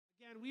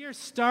And we are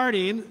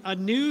starting a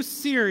new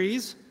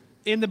series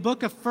in the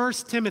book of 1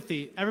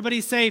 Timothy. Everybody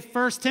say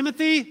 1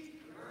 Timothy?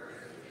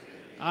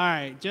 All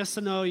right, just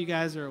to know you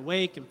guys are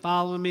awake and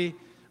following me.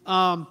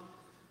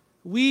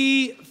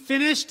 We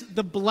finished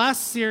the Bless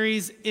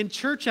series in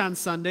church on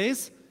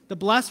Sundays. The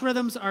Bless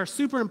rhythms are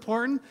super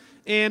important.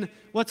 And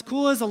what's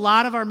cool is a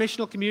lot of our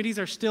missional communities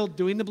are still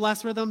doing the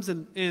Bless rhythms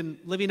and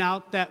living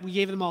out that. We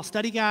gave them all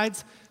study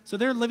guides. So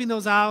they're living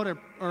those out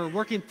or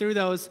working through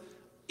those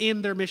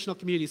in their missional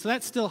community. So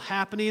that's still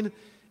happening,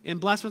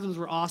 and Bless rhythms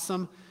were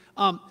awesome.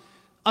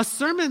 A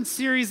sermon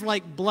series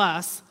like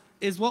Bless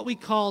is what we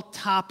call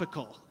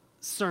topical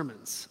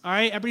sermons. All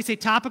right, everybody say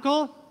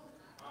topical?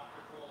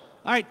 Topical.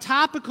 All right,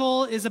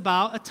 topical is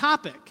about a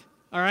topic.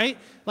 All right,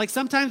 like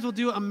sometimes we'll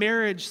do a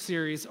marriage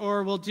series,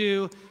 or we'll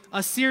do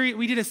a series.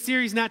 We did a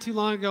series not too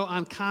long ago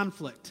on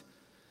conflict.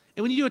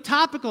 And when you do a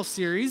topical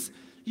series,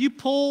 you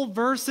pull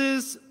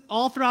verses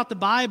all throughout the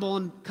Bible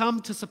and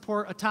come to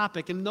support a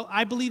topic. And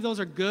I believe those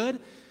are good.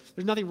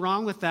 There's nothing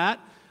wrong with that.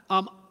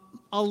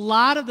 A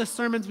lot of the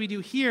sermons we do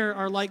here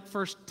are like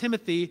 1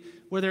 Timothy,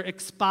 where they're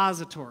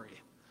expository.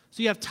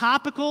 So you have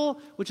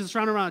topical, which is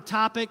surrounded around a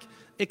topic.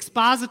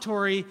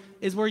 Expository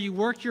is where you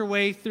work your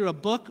way through a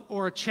book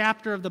or a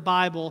chapter of the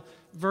Bible,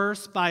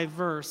 verse by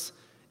verse.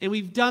 And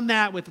we've done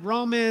that with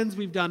Romans.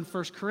 We've done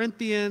 1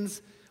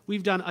 Corinthians.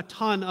 We've done a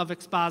ton of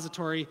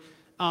expository.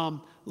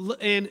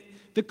 And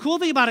the cool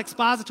thing about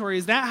expository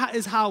is that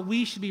is how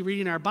we should be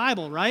reading our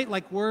Bible, right?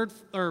 Like word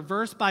or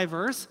verse by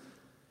verse.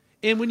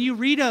 And when you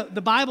read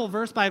the Bible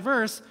verse by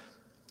verse,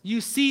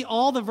 you see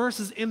all the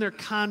verses in their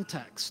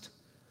context,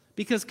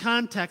 because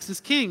context is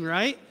king,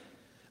 right?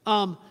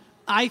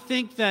 I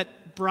think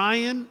that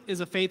Brian is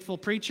a faithful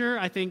preacher.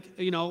 I think,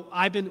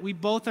 we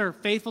both are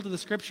faithful to the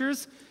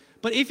scriptures.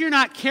 But if you're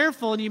not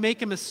careful and you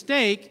make a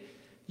mistake,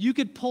 you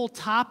could pull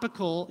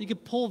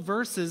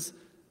verses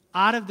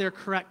out of their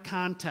correct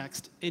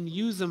context and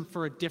use them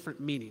for a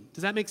different meaning.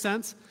 Does that make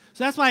sense?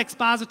 So that's why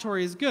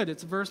expository is good.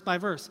 It's verse by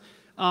verse.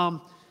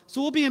 So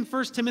we'll be in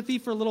 1 Timothy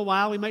for a little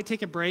while. We might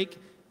take a break,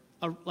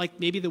 like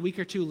maybe the week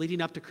or two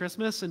leading up to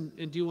Christmas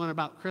and do one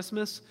about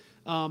Christmas.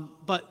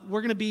 But we're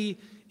going to be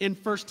in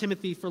 1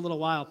 Timothy for a little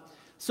while.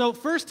 So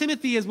 1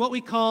 Timothy is what we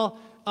call,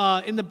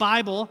 in the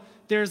Bible,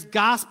 there's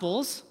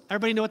Gospels.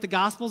 Everybody know what the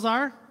Gospels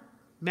are?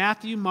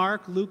 Matthew,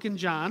 Mark, Luke, and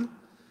John.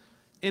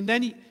 And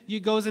then you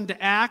goes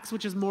into Acts,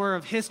 which is more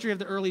of history of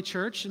the early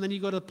church. And then you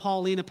go to the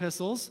Pauline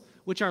epistles,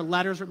 which are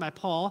letters written by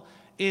Paul.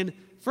 In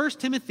 1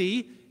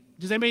 Timothy,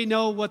 does anybody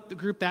know what the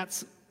group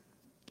that's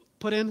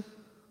put in?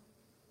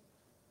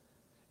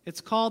 It's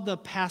called the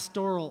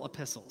pastoral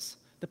epistles.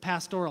 The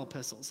pastoral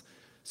epistles.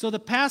 So the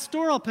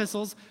pastoral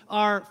epistles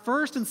are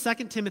 1st and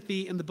 2nd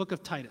Timothy and the book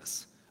of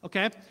Titus.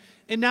 Okay?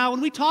 And now when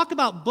we talk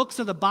about books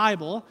of the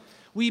Bible,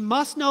 we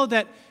must know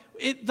that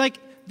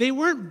they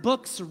weren't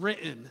books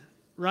written,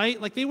 right?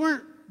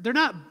 They're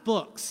not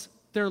books,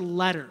 they're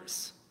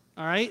letters,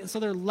 all right? And so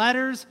they're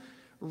letters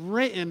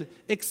written,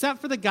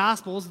 except for the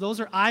Gospels. Those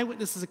are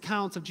eyewitnesses'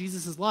 accounts of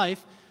Jesus'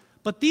 life,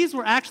 but these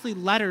were actually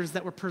letters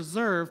that were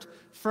preserved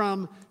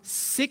from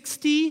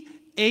 60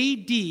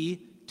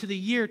 A.D. to the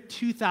year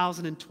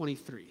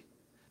 2023.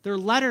 They're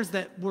letters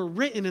that were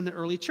written in the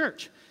early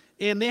church,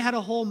 and they had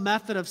a whole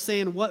method of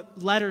saying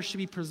what letters should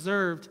be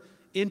preserved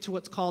into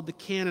what's called the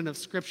canon of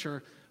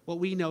Scripture, what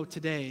we know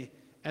today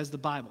as the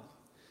Bible.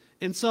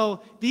 And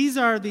so these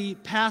are the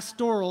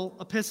pastoral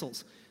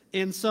epistles.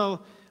 And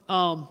so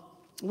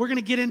we're going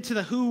to get into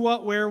the who,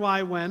 what, where,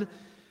 why, when.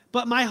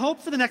 But my hope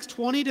for the next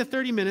 20 to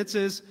 30 minutes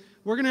is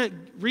we're going to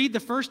read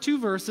the first two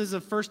verses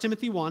of 1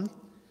 Timothy 1.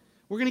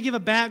 We're going to give a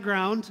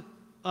background,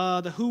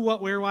 the who,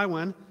 what, where, why,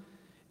 when.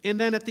 And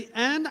then at the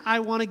end,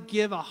 I want to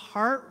give a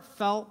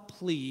heartfelt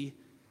plea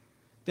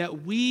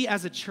that we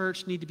as a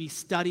church need to be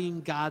studying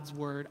God's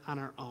word on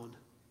our own.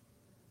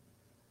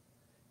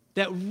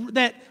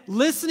 That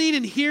listening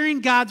and hearing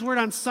God's word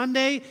on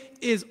Sunday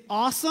is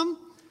awesome,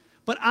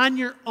 but on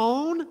your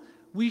own,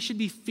 we should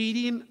be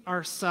feeding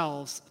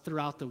ourselves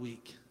throughout the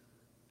week.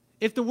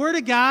 If the word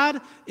of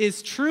God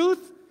is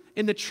truth,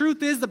 and the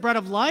truth is the bread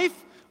of life,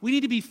 we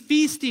need to be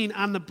feasting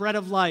on the bread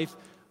of life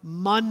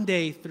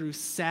Monday through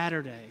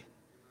Saturday.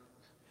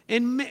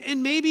 And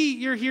maybe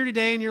you're here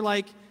today and you're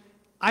like,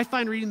 I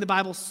find reading the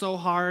Bible so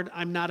hard,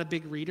 I'm not a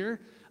big reader.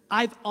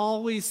 I've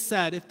always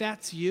said, if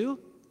that's you,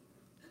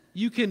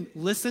 you can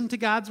listen to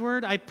God's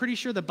word. I'm pretty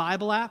sure the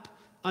Bible app,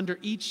 under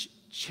each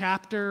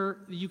chapter,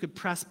 you could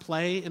press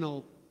play and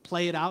it'll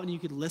play it out and you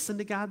could listen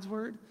to God's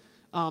word.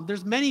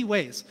 There's many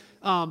ways.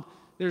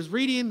 There's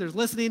reading, there's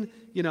listening,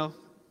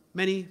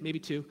 many, maybe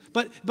two.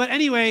 But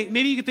anyway,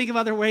 maybe you could think of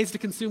other ways to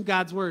consume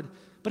God's word.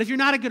 But if you're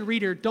not a good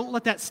reader, don't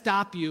let that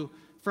stop you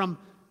from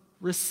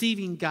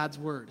receiving God's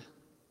word.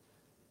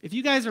 If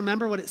you guys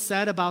remember what it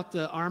said about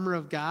the armor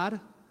of God,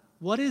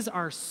 what is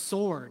our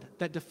sword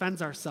that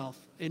defends ourselves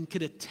and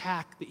could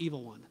attack the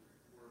evil one?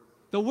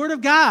 The word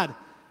of God.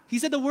 He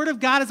said the word of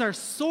God is our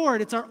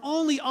sword. It's our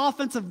only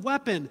offensive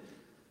weapon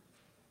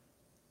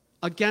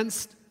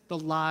against the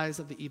lies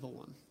of the evil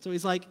one. So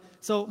he's like,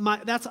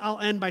 I'll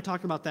end by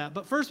talking about that.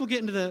 But first we'll get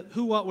into the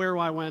who, what, where,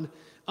 why, when.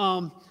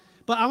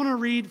 But I want to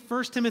read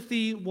 1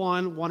 Timothy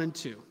 1, 1 and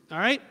 2. All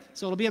right?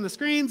 So it'll be on the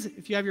screens.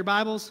 If you have your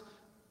Bibles,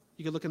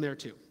 you can look in there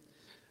too.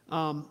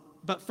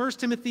 But 1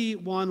 Timothy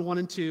 1, 1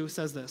 and 2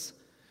 says this: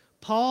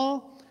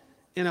 Paul,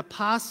 an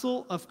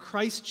apostle of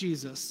Christ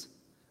Jesus,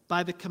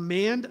 by the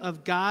command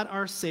of God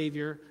our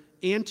Savior,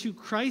 and to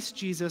Christ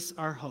Jesus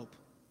our hope.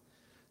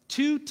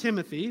 To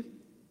Timothy,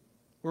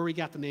 where we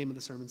got the name of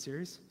the sermon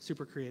series,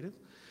 super creative.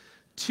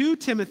 To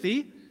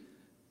Timothy,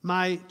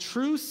 my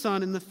true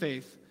son in the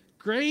faith,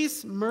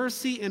 grace,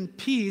 mercy, and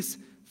peace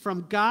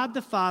from God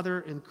the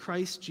Father and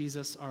Christ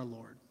Jesus our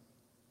Lord.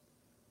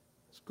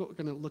 That's what we're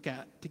going to look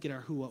at to get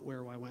our who, what,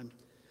 where, why, when.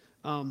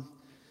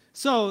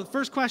 So the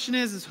first question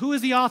is who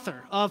is the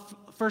author of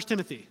 1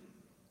 Timothy?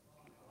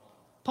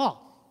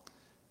 Paul.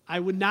 I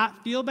would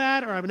not feel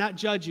bad or I would not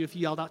judge you if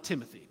you yelled out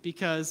Timothy,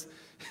 because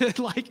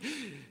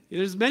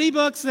there's many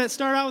books that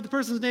start out with the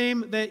person's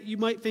name that you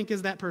might think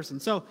is that person.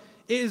 So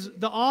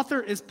the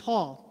author is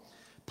Paul.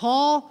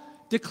 Paul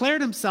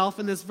declared himself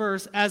in this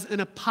verse as an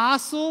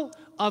apostle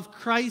of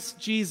Christ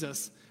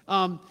Jesus.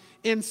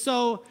 And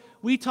so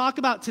we talk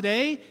about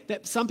today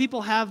that some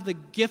people have the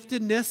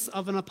giftedness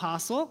of an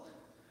apostle,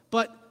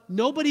 but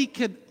nobody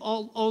could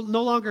no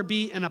longer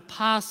be an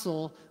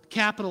apostle,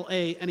 capital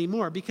A,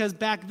 anymore, because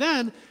back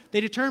then they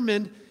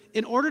determined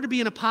in order to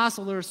be an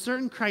apostle, there are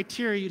certain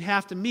criteria you'd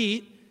have to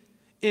meet.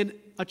 And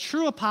a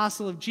true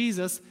apostle of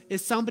Jesus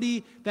is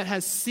somebody that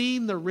has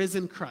seen the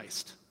risen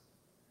Christ.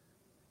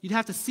 You'd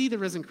have to see the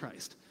risen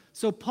Christ.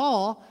 So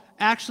Paul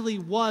actually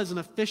was an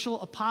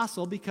official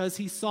apostle because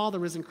he saw the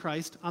risen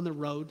Christ on the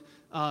road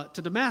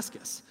to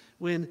Damascus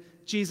when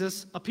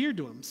Jesus appeared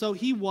to him. So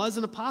he was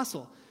an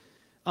apostle.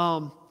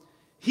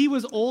 He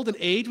was old in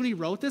age when he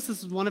wrote this.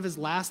 This is one of his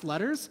last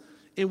letters.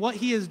 And what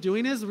he is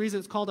doing is, the reason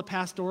it's called a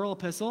pastoral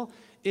epistle,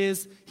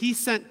 is he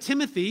sent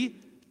Timothy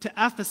to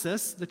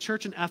Ephesus, the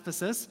church in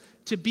Ephesus,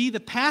 to be the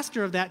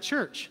pastor of that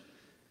church.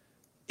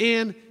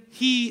 And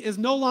he is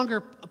no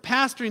longer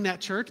pastoring that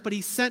church, but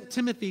he sent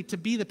Timothy to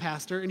be the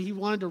pastor, and he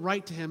wanted to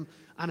write to him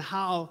on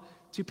how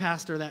to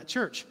pastor that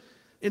church.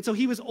 And so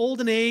he was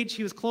old in age.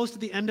 He was close to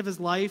the end of his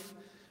life.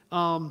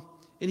 And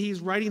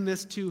he's writing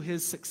this to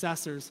his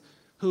successors,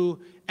 who,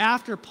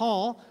 after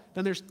Paul,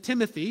 then there's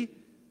Timothy,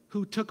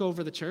 who took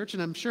over the church.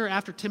 And I'm sure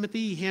after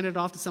Timothy, he handed it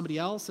off to somebody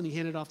else, and he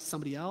handed it off to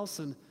somebody else.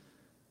 And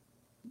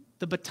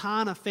the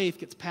baton of faith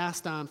gets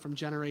passed on from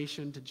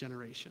generation to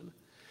generation.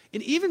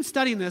 And even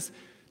studying this,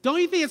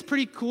 don't you think it's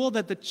pretty cool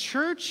that the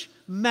church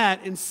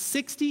met in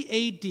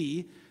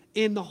 60 AD,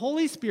 and the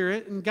Holy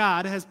Spirit and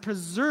God has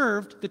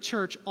preserved the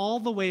church all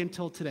the way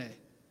until today?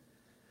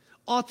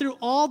 Through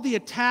all the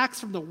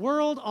attacks from the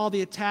world, all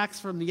the attacks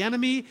from the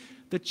enemy,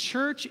 the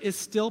church is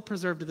still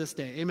preserved to this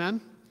day.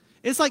 Amen?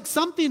 It's like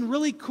something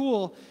really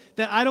cool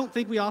that I don't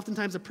think we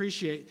oftentimes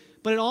appreciate,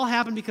 but it all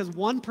happened because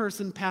one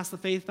person passed the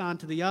faith on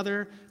to the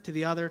other, to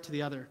the other, to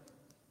the other.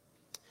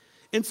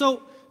 And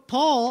so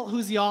Paul,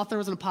 who's the author,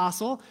 was an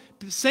apostle,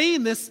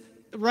 saying this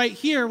right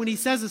here when he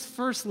says his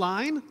first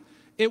line.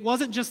 It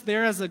wasn't just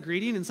there as a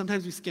greeting, and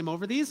sometimes we skim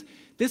over these.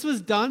 This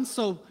was done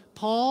so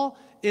Paul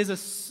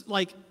is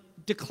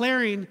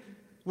declaring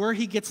where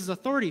he gets his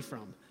authority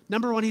from.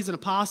 Number one, he's an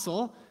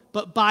apostle,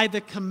 but by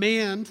the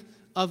command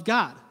of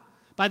God.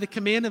 By the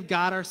command of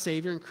God, our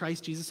Savior, and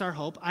Christ Jesus, our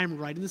hope, I am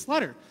writing this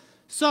letter.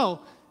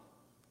 So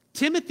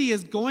Timothy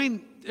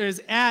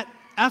is at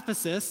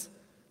Ephesus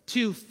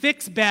to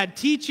fix bad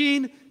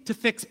teaching, to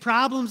fix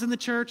problems in the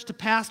church, to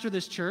pastor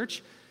this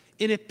church.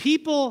 And if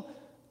people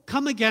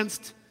come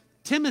against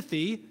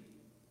Timothy,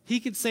 he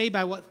could say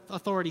by what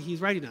authority he's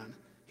writing on.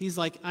 He's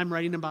like, I'm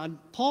writing upon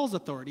Paul's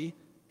authority,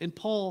 and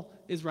Paul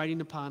is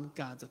writing upon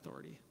God's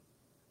authority.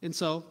 And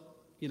so,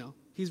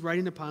 he's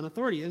writing upon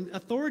authority, and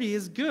authority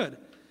is good.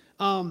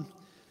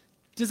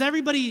 Does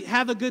everybody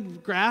have a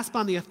good grasp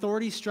on the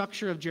authority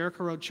structure of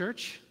Jericho Road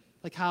Church?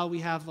 Like how we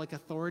have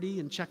authority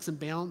and checks and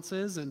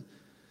balances, and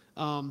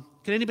can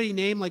anybody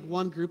name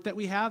one group that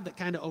we have that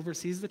kind of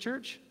oversees the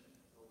church?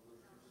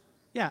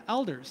 Yeah,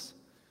 elders.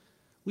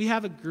 We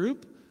have a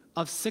group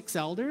of 6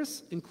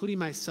 elders, including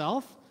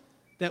myself,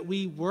 that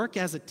we work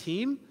as a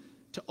team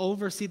to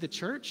oversee the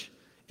church.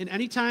 And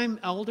anytime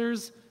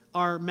elders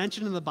are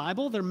mentioned in the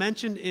Bible, they're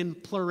mentioned in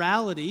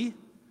plurality,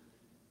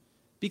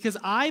 because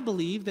I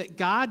believe that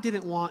God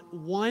didn't want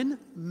one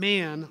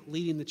man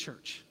leading the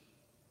church,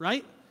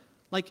 right?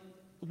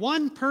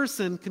 One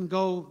person can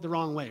go the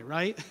wrong way,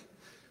 right?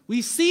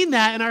 We've seen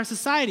that in our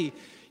society.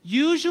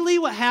 Usually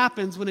what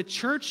happens when a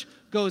church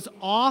goes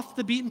off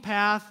the beaten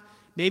path,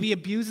 maybe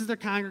abuses their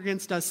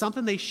congregants, does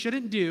something they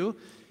shouldn't do,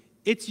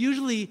 it's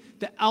usually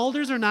the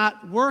elders are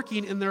not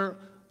working in their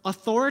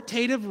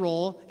authoritative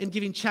role in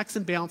giving checks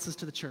and balances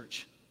to the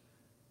church.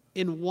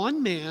 And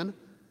one man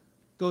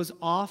goes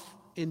off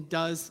and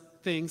does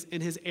things,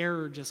 and his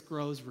error just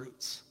grows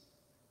roots.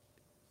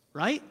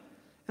 Right?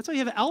 That's why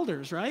you have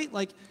elders, right?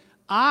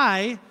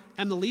 I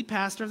am the lead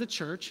pastor of the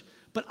church,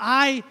 but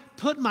I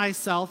put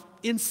myself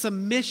in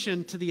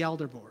submission to the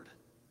elder board.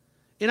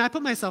 And I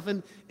put myself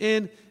in,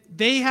 and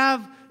they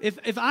have,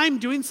 if I'm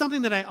doing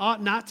something that I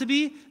ought not to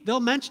be, they'll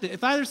mention it.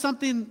 If there's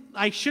something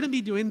I shouldn't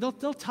be doing, they'll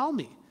tell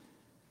me.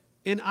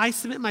 And I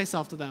submit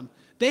myself to them.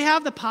 They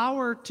have the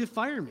power to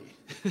fire me.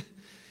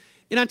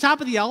 And on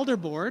top of the elder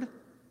board,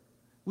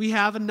 we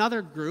have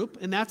another group,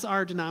 and that's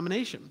our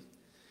denomination.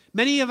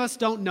 Many of us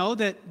don't know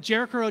that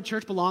Jericho Road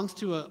Church belongs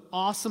to an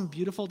awesome,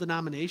 beautiful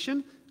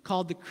denomination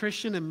called the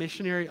Christian and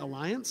Missionary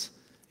Alliance.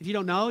 If you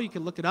don't know, you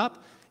can look it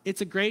up.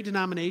 It's a great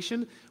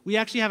denomination. We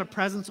actually have a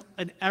presence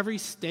in every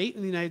state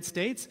in the United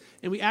States,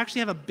 and we actually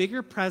have a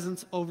bigger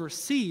presence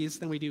overseas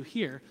than we do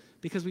here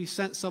because we've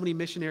sent so many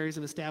missionaries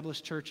and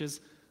established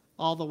churches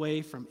all the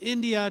way from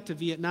India to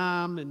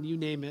Vietnam, and you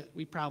name it,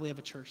 we probably have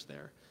a church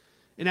there.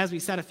 And as we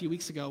said a few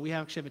weeks ago, we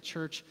actually have a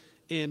church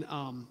in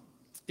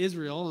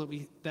Israel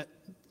that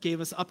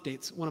gave us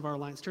updates, one of our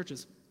alliance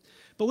churches.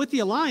 But with the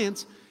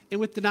alliance and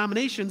with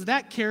denominations,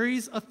 that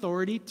carries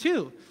authority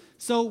too.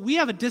 So we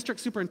have a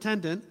district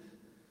superintendent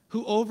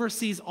who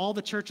oversees all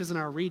the churches in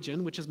our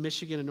region, which is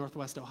Michigan and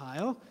Northwest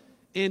Ohio.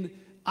 And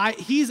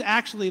he's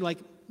actually like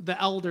the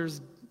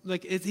elders,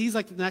 he's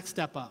like the next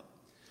step up.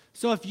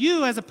 So if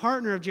you, as a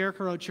partner of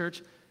Jericho Road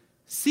Church,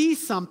 see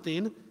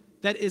something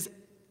that is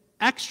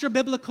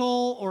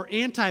extra-biblical or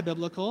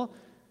anti-biblical,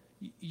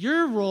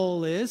 your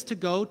role is to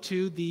go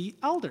to the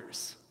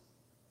elders.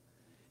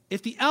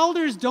 If the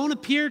elders don't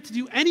appear to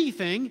do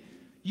anything,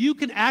 you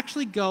can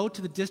actually go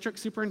to the district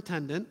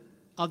superintendent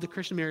of the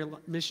Christian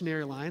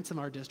Missionary Alliance of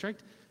our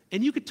district,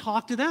 and you could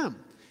talk to them.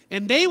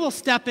 And they will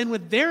step in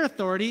with their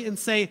authority and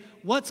say,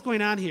 what's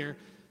going on here?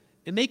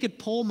 And they could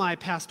pull my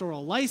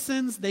pastoral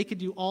license. They could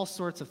do all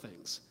sorts of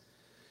things.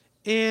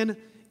 And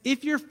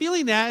if you're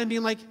feeling that and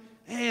being like,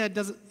 hey, it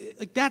doesn't,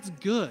 like, that's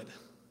good.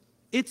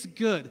 It's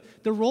good.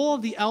 The role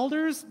of the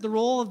elders, the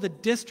role of the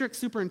district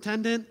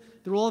superintendent,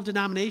 the role of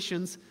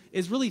denominations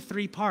is really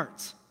three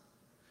parts.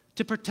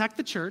 To protect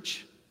the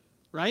church,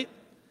 right?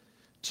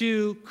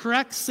 To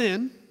correct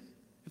sin,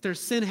 if there's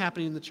sin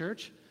happening in the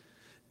church.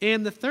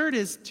 And the third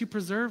is to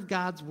preserve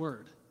God's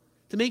word.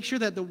 To make sure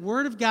that the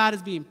word of God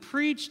is being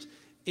preached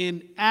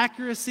in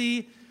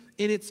accuracy,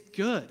 and it's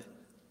good.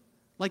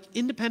 Like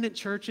independent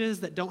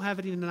churches that don't have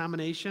any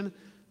denomination,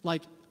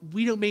 like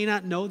we may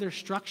not know their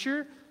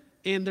structure,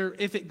 and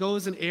if it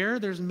goes in error,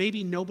 there's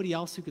maybe nobody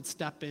else who could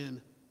step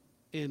in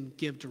and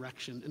give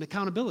direction and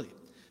accountability.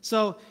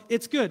 So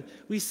it's good.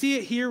 We see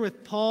it here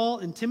with Paul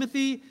and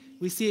Timothy.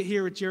 We see it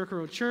here with Jericho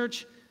Road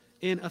Church,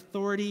 and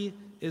authority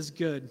is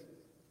good.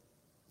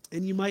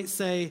 And you might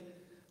say,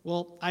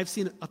 well, I've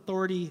seen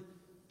authority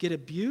get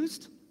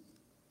abused,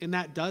 and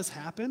that does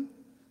happen.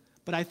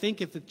 But I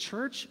think if the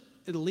church,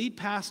 the lead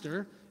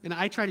pastor, and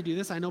I try to do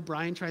this, I know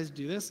Brian tries to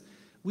do this,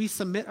 we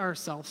submit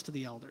ourselves to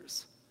the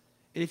elders.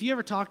 And if you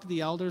ever talk to the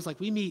elders, like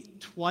we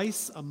meet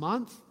twice a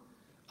month,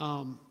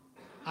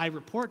 I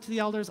report to the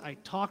elders, I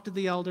talk to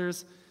the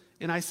elders,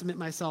 and I submit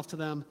myself to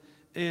them.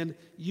 And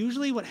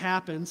usually what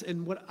happens,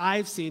 and what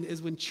I've seen,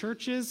 is when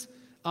churches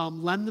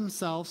lend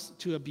themselves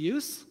to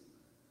abuse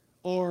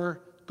or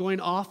going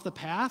off the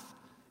path,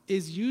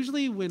 is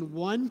usually when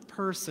one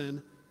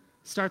person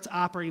starts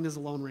operating as a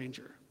lone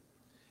ranger.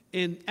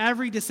 And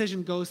every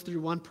decision goes through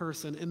one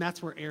person, and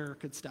that's where error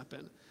could step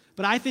in.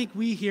 But I think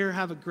we here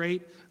have a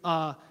great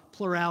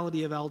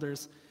plurality of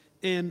elders.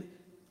 And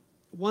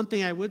one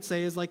thing I would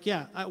say is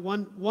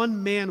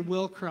one man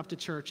will corrupt a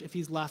church if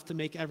he's left to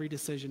make every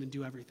decision and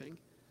do everything.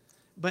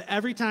 But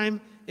every time,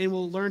 and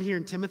we'll learn here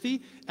in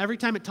Timothy, every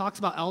time it talks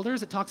about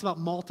elders, it talks about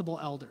multiple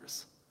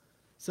elders.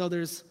 So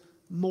there's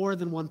more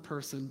than one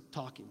person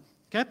talking.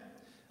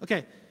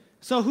 Okay.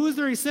 So who's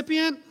the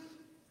recipient?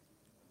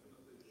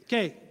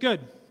 Okay,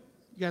 good.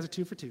 You guys are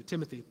 2 for 2.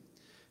 Timothy.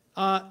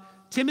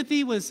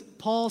 Timothy was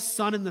Paul's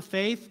son in the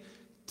faith.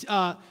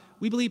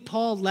 We believe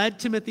Paul led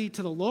Timothy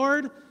to the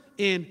Lord,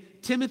 and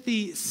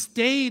Timothy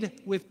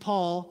stayed with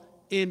Paul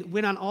and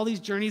went on all these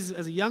journeys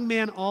as a young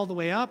man all the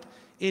way up,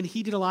 and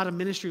he did a lot of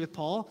ministry with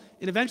Paul.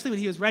 And eventually when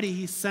he was ready,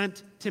 he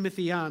sent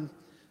Timothy on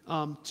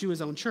to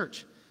his own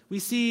church. We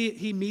see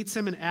he meets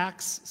him in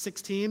Acts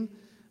 16,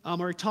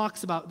 where he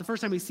talks about, the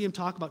first time we see him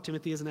talk about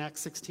Timothy is in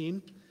Acts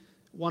 16,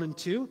 1 and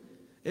 2.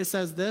 It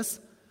says this,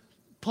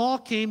 Paul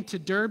came to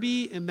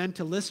Derbe and then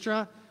to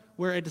Lystra,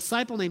 where a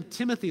disciple named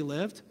Timothy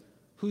lived,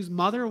 whose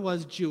mother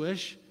was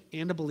Jewish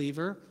and a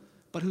believer,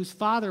 but whose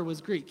father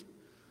was Greek.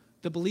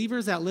 The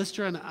believers at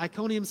Lystra and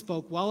Iconium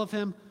spoke well of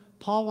him.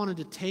 Paul wanted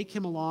to take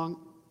him along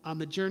on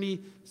the journey,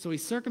 so he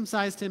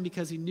circumcised him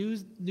because he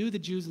knew the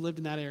Jews lived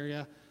in that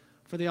area,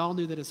 for they all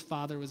knew that his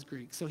father was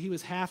Greek. So he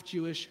was half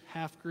Jewish,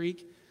 half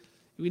Greek.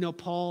 We know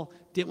Paul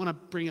didn't want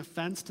to bring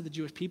offense to the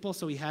Jewish people,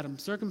 so he had him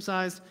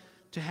circumcised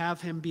to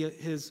have him be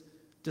his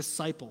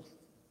disciple.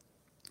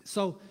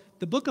 So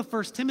the book of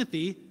 1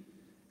 Timothy,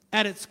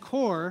 at its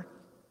core,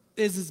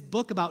 is this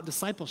book about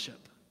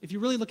discipleship. If you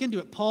really look into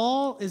it,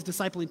 Paul is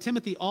discipling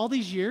Timothy all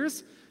these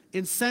years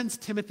and sends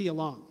Timothy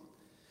along.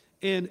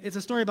 And it's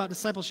a story about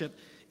discipleship.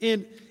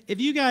 And if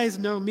you guys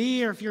know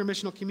me, or if you're a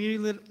missional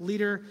community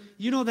leader,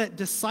 you know that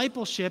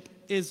discipleship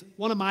is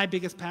one of my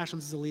biggest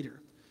passions as a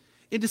leader.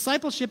 And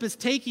discipleship is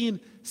taking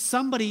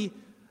somebody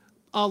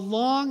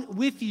along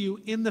with you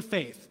in the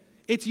faith.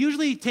 It's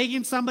usually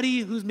taking somebody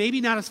who's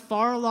maybe not as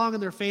far along in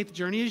their faith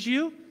journey as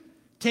you,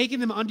 taking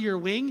them under your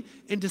wing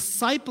and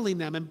discipling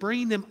them and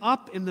bringing them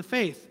up in the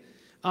faith.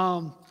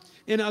 And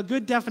a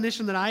good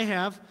definition that I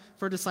have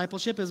for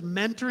discipleship is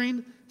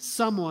mentoring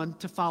someone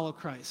to follow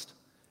Christ.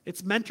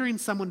 It's mentoring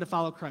someone to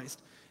follow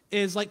Christ.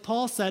 Is like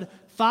Paul said,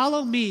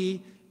 follow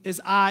me as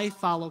I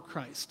follow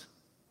Christ.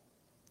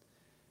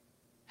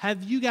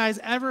 Have you guys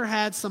ever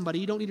had somebody,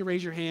 you don't need to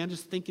raise your hand,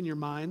 just think in your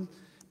mind,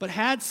 but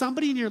had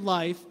somebody in your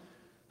life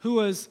who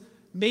was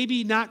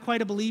maybe not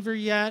quite a believer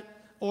yet,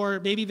 or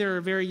maybe they're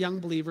a very young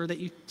believer, that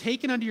you've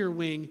taken under your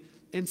wing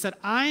and said,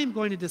 I am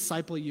going to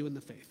disciple you in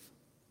the faith.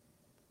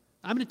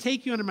 I'm going to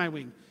take you under my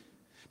wing.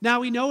 Now,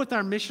 we know with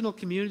our missional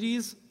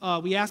communities,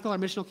 we ask all our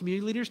missional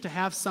community leaders to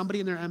have somebody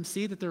in their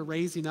MC that they're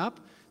raising up,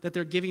 that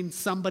they're giving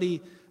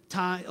somebody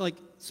time, like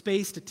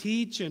space to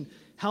teach and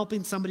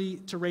helping somebody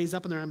to raise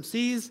up in their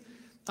MCs.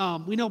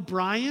 We know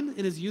Brian and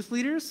his youth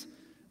leaders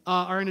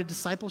are in a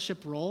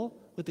discipleship role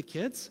with the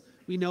kids.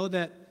 We know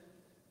that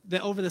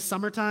over the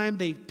summertime,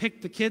 they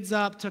picked the kids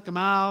up, took them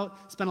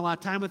out, spent a lot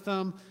of time with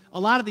them. A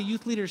lot of the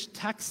youth leaders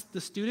text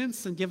the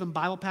students and give them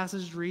Bible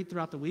passages to read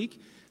throughout the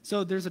week.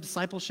 So there's a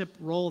discipleship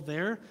role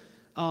there.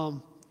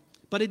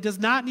 But it does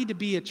not need to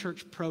be a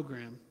church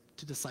program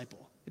to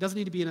disciple. It doesn't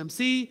need to be an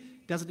MC.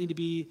 It doesn't need to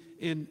be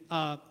in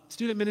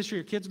student ministry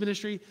or kids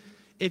ministry.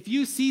 If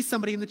you see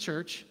somebody in the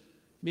church,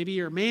 maybe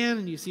you're a man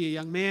and you see a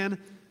young man,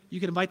 you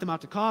can invite them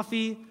out to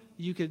coffee.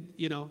 You could,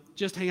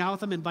 just hang out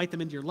with them, invite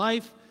them into your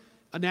life,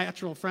 a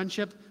natural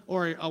friendship.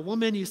 Or a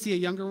woman, you see a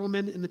younger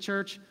woman in the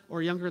church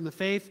or younger in the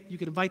faith, you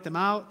can invite them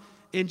out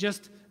and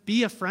just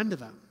be a friend to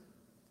them.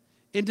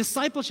 And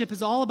discipleship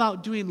is all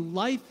about doing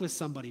life with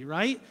somebody,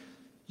 right?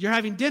 You're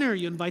having dinner,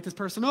 you invite this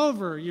person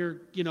over.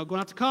 You're, going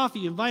out to coffee,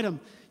 you invite them.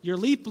 You're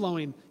leaf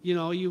blowing,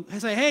 you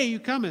say, hey, you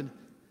coming?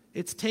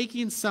 It's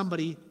taking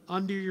somebody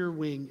under your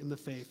wing in the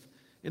faith.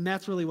 And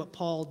that's really what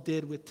Paul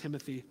did with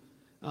Timothy.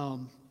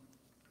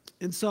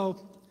 And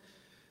so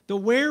the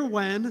where,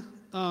 when,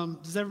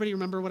 does everybody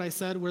remember what I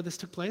said, where this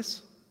took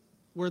place?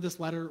 Where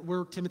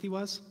Timothy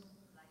was?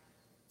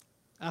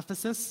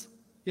 Ephesus?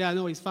 Yeah, I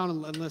know he's found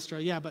in Lystra,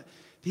 yeah, but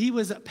he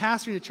was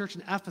pastoring a church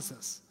in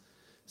Ephesus.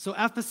 So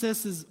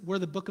Ephesus is where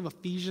the book of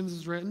Ephesians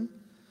is written.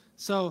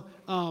 So,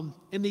 and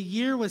the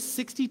year was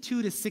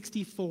 62 to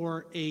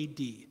 64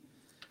 A.D.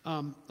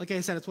 Like I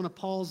said, it's one of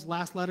Paul's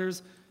last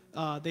letters.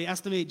 They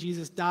estimate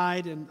Jesus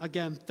died in,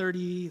 again,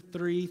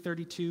 33,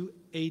 32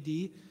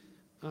 A.D.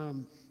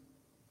 And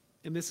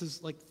this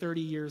is like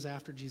 30 years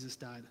after Jesus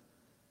died.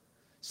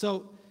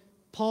 So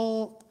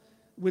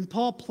when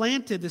Paul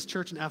planted this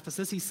church in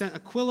Ephesus, he sent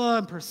Aquila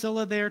and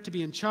Priscilla there to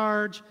be in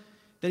charge.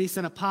 Then he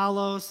sent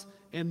Apollos,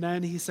 and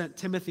then he sent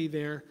Timothy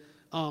there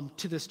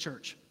to this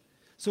church.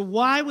 So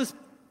why was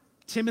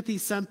Timothy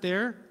sent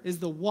there is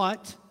the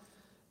what,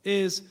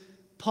 is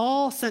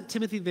Paul sent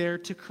Timothy there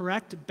to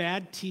correct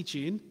bad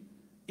teaching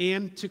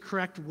and to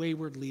correct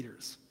wayward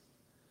leaders.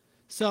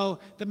 So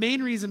the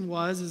main reason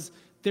is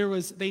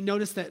they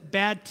noticed that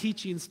bad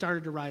teaching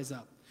started to rise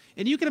up.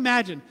 And you can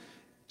imagine,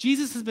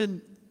 Jesus has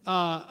been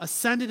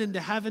ascended into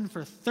heaven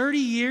for 30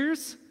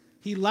 years.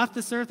 He left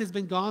this earth, has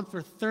been gone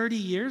for 30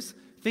 years.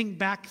 Think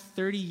back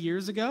 30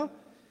 years ago.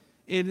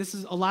 And this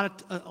is a lot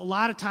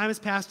of time has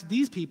passed to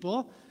these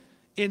people,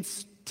 and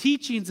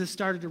teachings have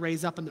started to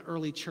raise up in the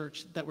early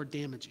church that were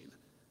damaging.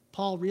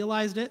 Paul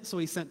realized it, so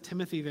he sent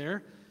Timothy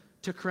there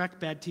to correct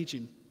bad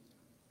teaching.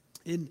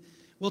 And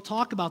we'll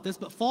talk about this,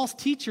 but false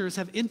teachers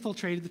have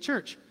infiltrated the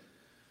church.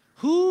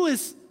 Who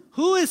is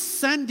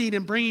sending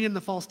and bringing in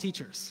the false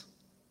teachers?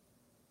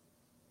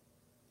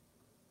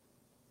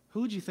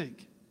 Who would you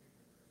think?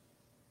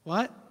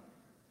 What?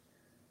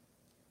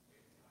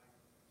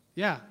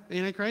 Yeah,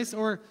 Antichrist,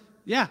 or,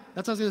 yeah,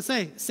 that's what I was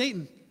going to say,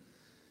 Satan.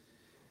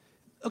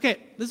 Okay,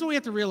 this is what we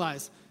have to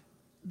realize.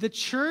 The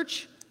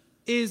church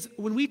is,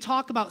 when we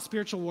talk about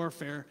spiritual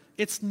warfare,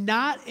 it's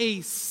not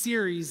a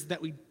series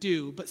that we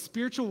do, but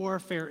spiritual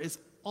warfare is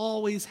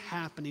always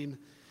happening.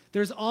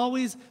 There's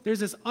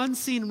this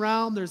unseen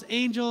realm, there's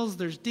angels,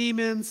 there's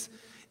demons,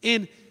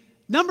 and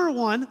number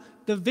one,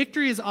 the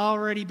victory has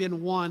already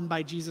been won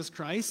by Jesus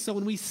Christ. So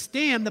when we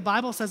stand, the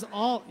Bible says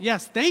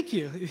yes, thank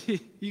you.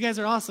 You guys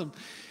are awesome.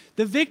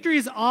 The victory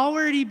has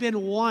already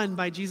been won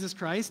by Jesus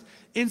Christ.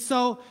 And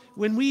so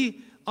when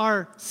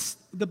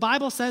the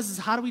Bible says is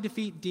how do we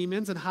defeat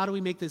demons and how do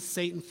we make this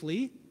Satan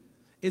flee?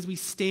 Is we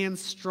stand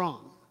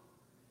strong.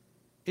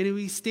 And if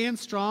we stand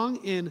strong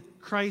in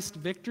Christ's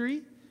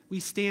victory, we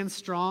stand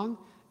strong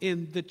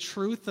in the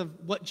truth of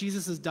what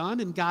Jesus has done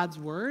in God's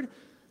word.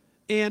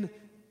 And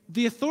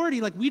the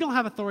authority, we don't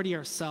have authority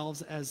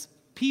ourselves as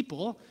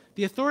people.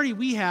 The authority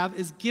we have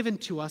is given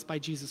to us by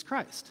Jesus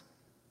Christ.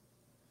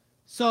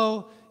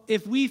 So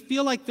if we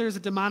feel like there's a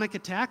demonic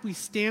attack, we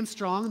stand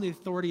strong in the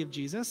authority of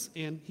Jesus,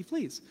 and he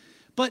flees.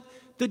 But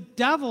the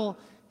devil,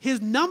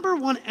 his number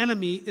one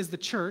enemy is the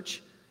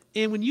church,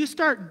 and when you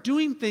start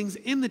doing things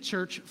in the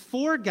church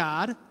for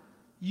God,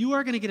 you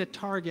are going to get a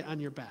target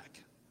on your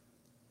back.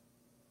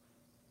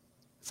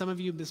 Some of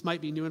you, this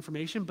might be new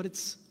information, but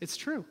it's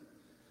true.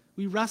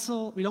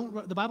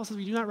 The Bible says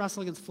we do not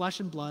wrestle against flesh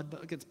and blood,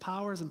 but against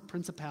powers and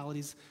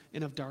principalities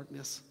and of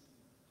darkness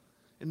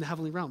in the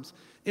heavenly realms.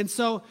 And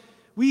so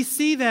we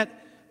see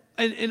that,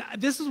 and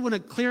this is one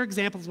of clear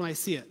examples when I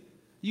see it.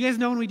 You guys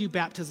know when we do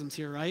baptisms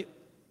here, right?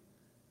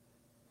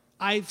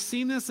 I've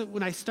seen this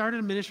when I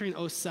started ministry in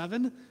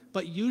 2007,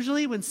 but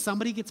usually when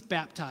somebody gets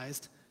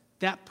baptized,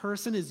 that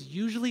person is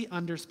usually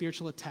under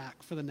spiritual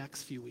attack for the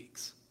next few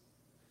weeks.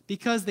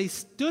 Because they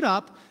stood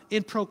up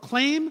and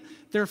proclaimed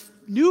their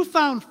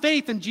newfound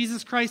faith in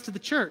Jesus Christ to the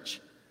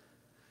church.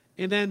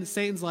 And then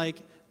Satan's like,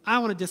 I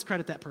want to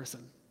discredit that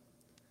person.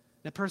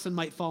 That person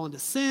might fall into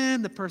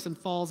sin. The person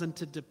falls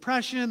into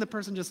depression. The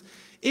person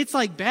it's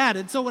like bad.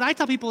 And so what I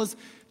tell people is,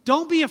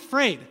 don't be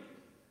afraid.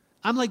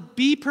 I'm like,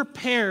 be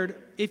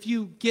prepared if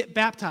you get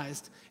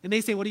baptized. And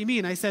they say, what do you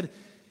mean? I said,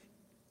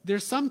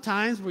 there's some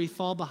times where we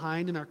fall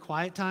behind in our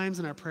quiet times,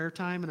 in our prayer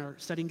time, and our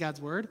studying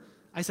God's word.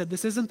 I said,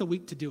 this isn't the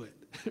week to do it.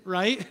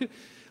 Right?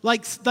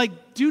 like,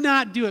 do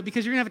not do it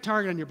because you're going to have a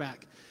target on your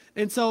back.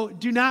 And so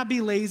do not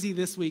be lazy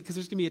this week because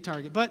there's going to be a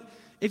target. But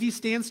if you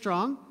stand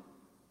strong,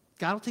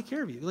 God will take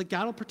care of you. Like,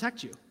 God will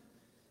protect you.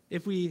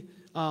 If we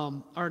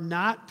are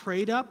not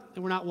prayed up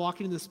and we're not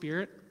walking in the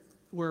Spirit,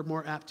 we're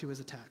more apt to his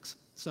attacks.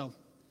 So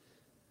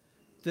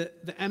the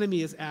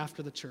enemy is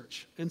after the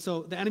church. And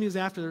so the enemy is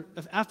after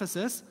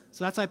Ephesus.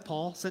 So that's why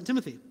Paul sent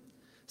Timothy.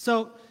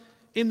 So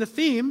in the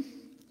theme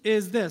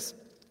is this.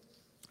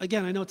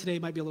 Again, I know today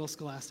might be a little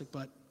scholastic,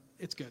 but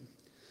it's good.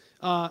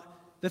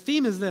 The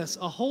theme is this,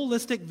 a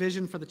holistic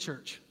vision for the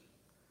church.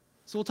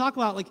 So we'll talk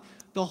about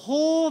the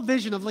whole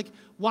vision of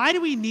why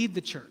do we need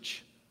the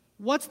church?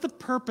 What's the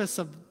purpose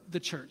of the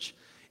church?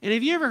 And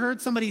have you ever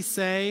heard somebody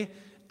say,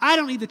 I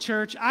don't need the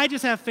church, I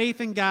just have faith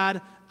in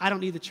God, I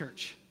don't need the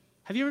church?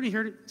 Have you already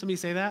heard somebody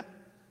say that?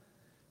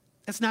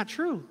 That's not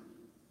true.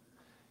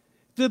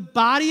 The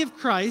body of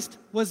Christ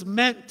was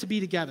meant to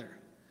be together.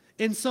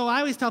 And so I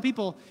always tell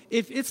people,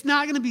 if it's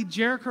not going to be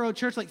Jericho Road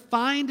Church,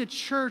 find a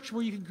church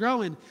where you can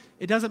grow in.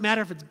 It doesn't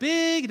matter if it's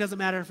big. It doesn't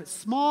matter if it's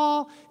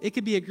small. It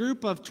could be a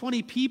group of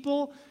 20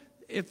 people.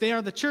 If they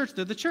are the church,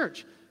 they're the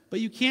church. But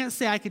you can't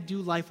say I could do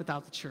life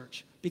without the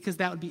church because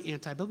that would be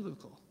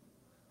anti-biblical.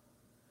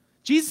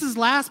 Jesus'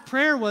 last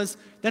prayer was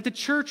that the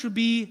church would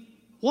be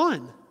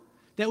one,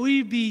 that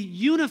we would be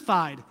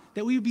unified,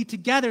 that we would be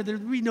together. There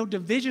would be no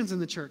divisions in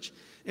the church.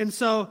 And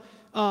so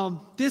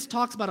this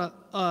talks about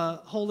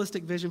a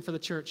holistic vision for the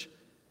church.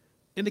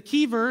 And the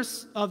key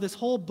verse of this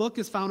whole book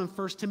is found in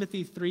 1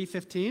 Timothy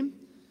 3:15. It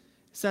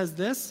says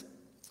this,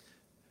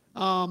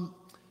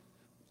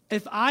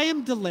 if I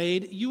am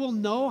delayed, you will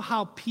know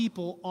how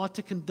people ought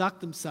to conduct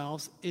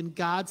themselves in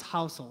God's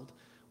household,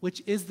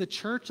 which is the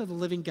church of the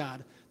living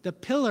God, the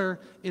pillar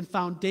and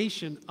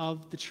foundation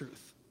of the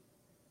truth.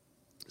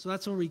 So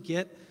that's where we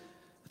get.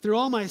 Through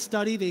all my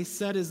study, they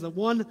said is the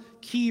one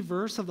key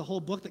verse of the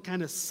whole book that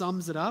kind of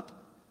sums it up.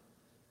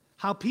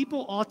 How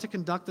people ought to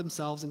conduct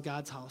themselves in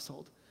God's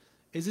household.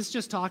 Is this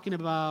just talking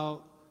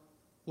about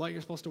what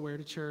you're supposed to wear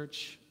to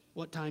church,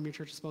 what time your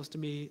church is supposed to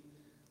meet,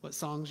 what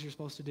songs you're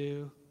supposed to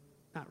do?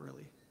 Not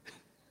really.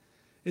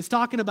 It's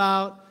talking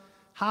about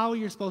how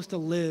you're supposed to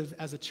live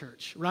as a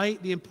church,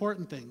 right? The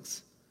important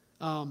things.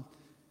 There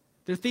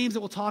are themes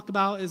that we'll talk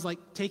about is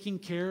taking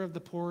care of the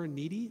poor and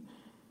needy,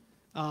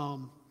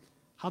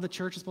 how the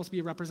church is supposed to be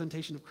a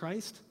representation of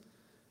Christ.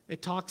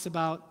 It talks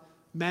about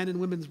men and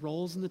women's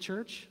roles in the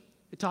church.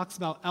 It talks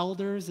about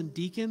elders and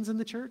deacons in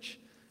the church.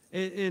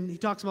 And he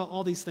talks about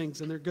all these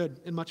things, and they're good,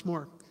 and much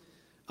more.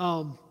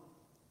 I'm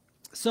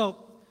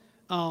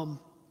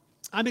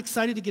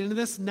excited to get into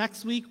this.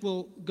 Next week,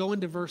 we'll go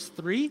into verse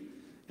 3,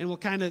 and we'll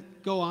kind of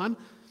go on.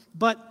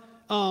 But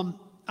I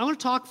want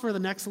to talk for the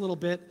next little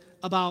bit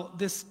about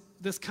this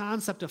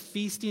concept of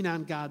feasting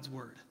on God's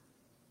word.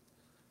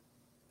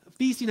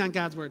 Feasting on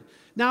God's word.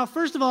 Now,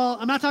 first of all,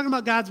 I'm not talking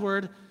about God's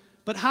word,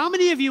 but how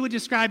many of you would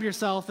describe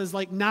yourself as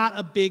not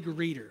a big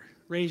reader?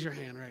 Raise your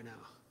hand right now.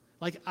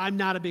 I'm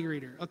not a big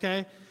reader,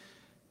 okay?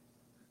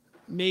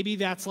 Maybe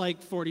that's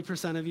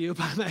 40% of you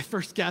by my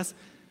first guess.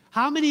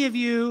 How many of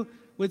you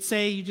would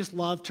say you just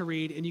love to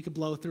read and you could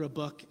blow through a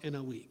book in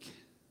a week?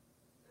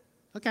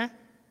 Okay.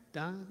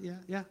 Yeah.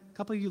 A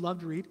couple of you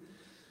love to read.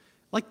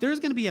 There's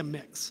going to be a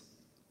mix.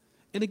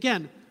 And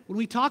again, when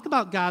we talk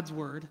about God's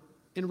word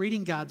and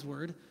reading God's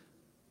word,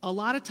 a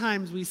lot of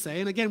times we say,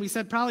 and again, we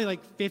said probably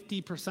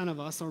 50% of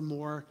us or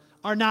more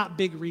are not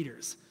big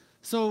readers.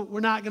 So we're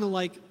not going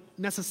to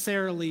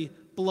necessarily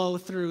blow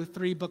through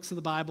 3 books of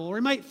the Bible. Or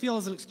it might feel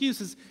as an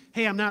excuse as,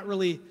 hey, I'm not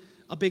really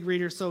a big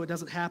reader, so it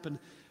doesn't happen.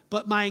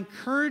 But my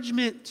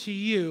encouragement to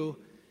you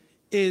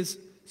is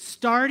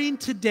starting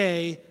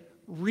today,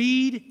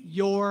 read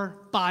your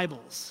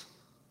Bibles.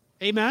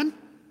 Amen?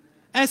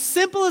 As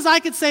simple as I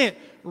could say it,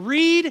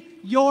 read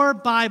your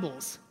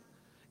Bibles.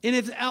 And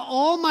it's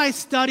all my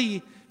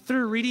study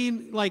through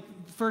reading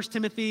 1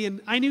 Timothy,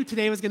 and I knew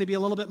today was going to be a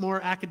little bit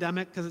more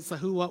academic because it's the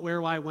who, what,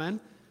 where, why, when.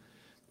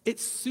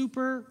 It's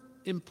super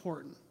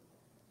important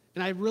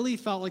And I really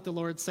felt like the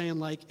Lord saying,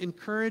 like,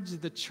 encourage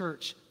the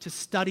church to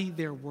study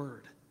their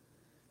word.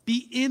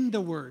 Be in the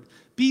word.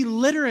 Be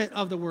literate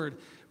of the word.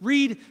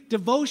 Read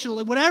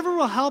devotional. Whatever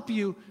will help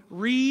you,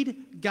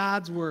 read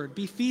God's word.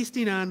 Be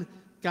feasting on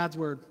God's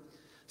word.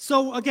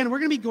 So again, we're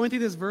going to be going through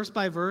this verse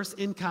by verse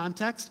in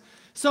context.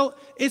 So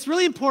it's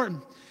really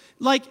important.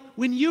 Like,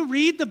 when you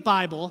read the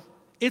Bible,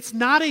 it's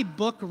not a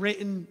book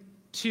written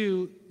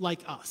to,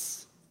 like,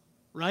 us,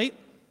 right?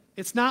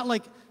 It's not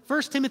like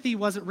 1 Timothy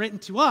wasn't written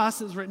to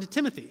us, it was written to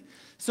Timothy.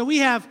 So we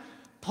have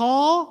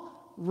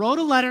Paul wrote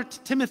a letter to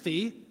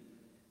Timothy,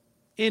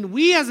 and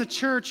we as a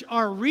church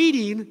are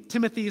reading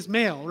Timothy's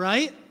mail,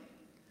 right?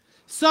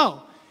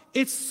 So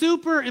it's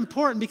super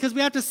important because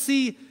we have to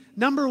see,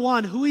 number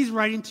one, who he's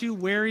writing to,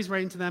 where he's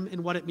writing to them,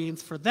 and what it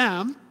means for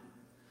them.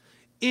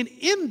 And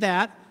in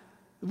that,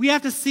 we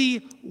have to see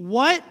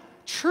what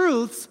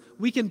truths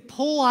we can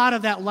pull out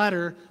of that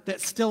letter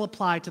that still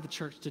apply to the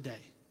church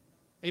today.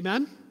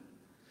 Amen?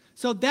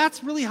 So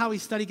that's really how we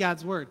study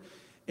God's word.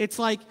 It's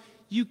like,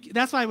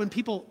 that's why when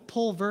people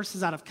pull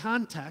verses out of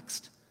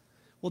context,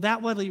 well,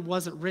 that really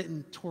wasn't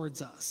written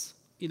towards us.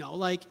 You know,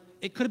 like,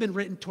 it could have been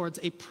written towards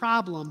a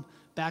problem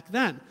back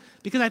then.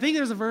 Because I think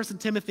there's a verse in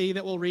Timothy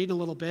that we'll read in a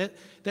little bit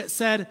that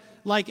said,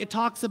 like, it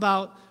talks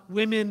about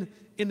women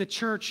in the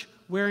church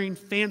wearing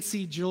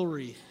fancy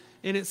jewelry.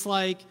 And it's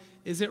like,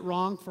 is it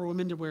wrong for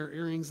women to wear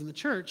earrings in the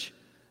church?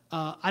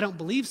 I don't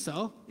believe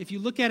so. If you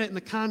look at it in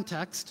the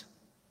context,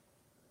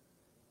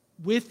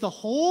 with the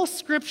whole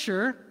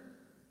scripture,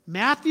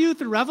 Matthew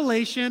through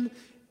Revelation,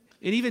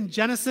 and even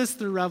Genesis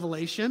through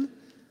Revelation,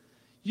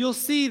 you'll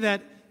see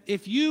that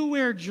if you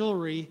wear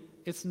jewelry,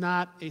 it's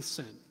not a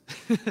sin.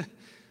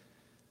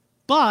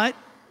 But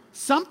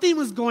something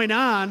was going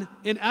on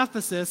in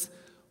Ephesus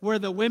where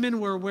the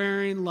women were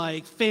wearing,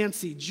 like,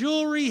 fancy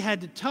jewelry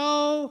head to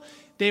toe.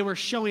 They were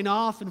showing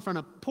off in front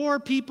of poor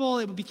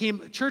people.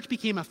 Church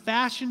became a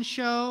fashion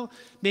show.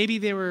 Maybe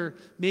they were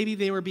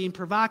being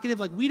provocative.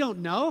 Like, we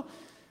don't know.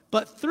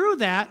 But through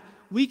that,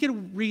 we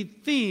can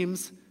read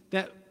themes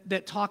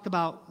that talk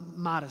about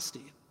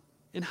modesty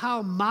and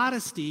how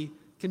modesty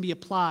can be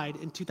applied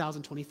in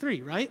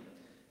 2023, right?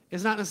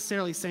 It's not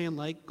necessarily saying,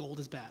 like, gold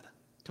is bad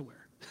to wear.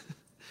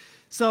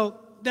 So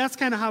that's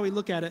kind of how we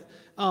look at it.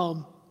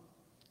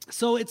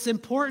 So it's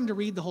important to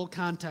read the whole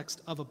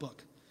context of a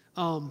book.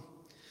 And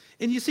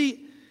you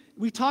see,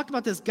 we talked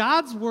about this.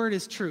 God's word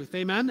is truth.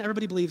 Amen?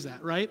 Everybody believes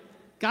that, right?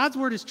 God's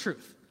word is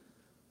truth.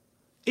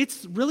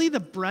 It's really the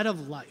bread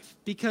of life,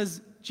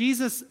 because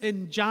Jesus,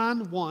 in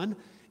John 1,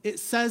 it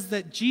says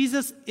that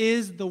Jesus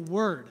is the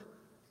Word,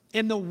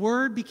 and the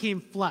Word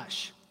became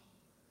flesh.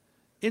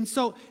 And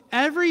so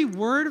every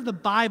word of the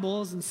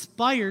Bible is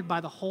inspired by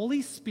the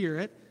Holy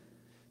Spirit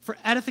for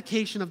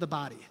edification of the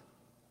body,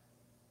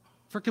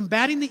 for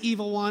combating the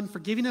evil one, for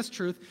giving us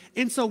truth.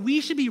 And so we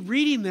should be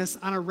reading this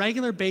on a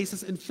regular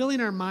basis and filling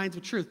our minds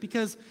with truth,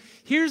 because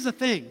here's the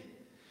thing.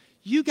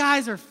 You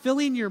guys are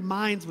filling your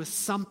minds with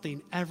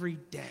something every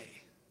day.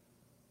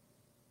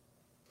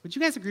 Would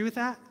you guys agree with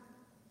that?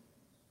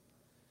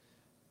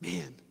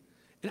 Man,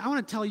 and I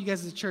want to tell you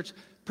guys as a church,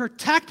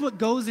 protect what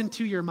goes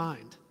into your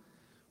mind.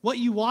 What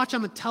you watch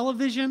on the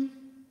television,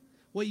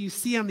 what you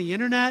see on the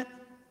internet,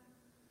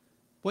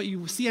 what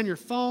you see on your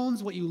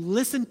phones, what you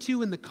listen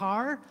to in the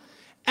car.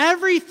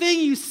 Everything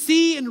you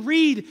see and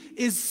read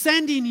is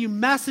sending you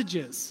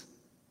messages.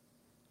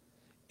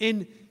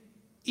 And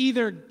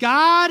either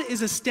God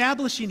is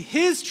establishing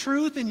his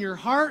truth in your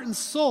heart and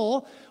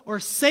soul, or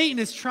Satan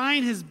is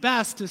trying his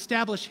best to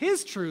establish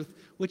his truth,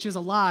 which is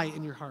a lie,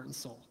 in your heart and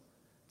soul.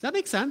 Does that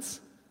make sense?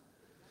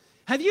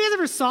 Have you guys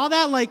ever saw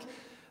that?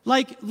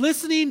 Like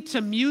listening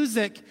to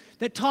music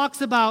that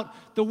talks about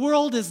the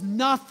world is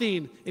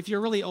nothing. If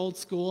you're really old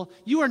school,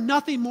 you are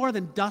nothing more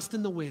than dust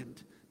in the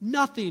wind.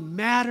 Nothing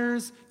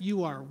matters.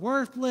 You are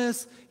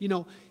worthless. You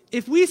know,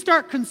 if we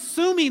start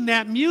consuming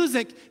that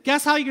music,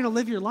 guess how you're going to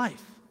live your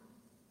life?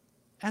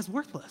 As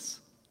worthless,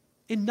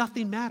 and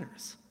nothing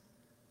matters.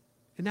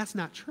 And that's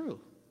not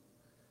true.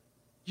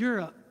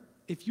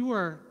 If you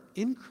are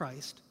in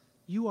Christ,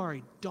 you are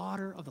a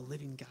daughter of the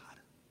living God.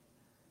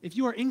 If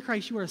you are in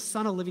Christ, you are a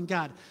son of the living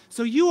God.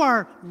 So you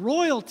are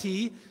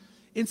royalty,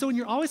 and so when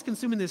you're always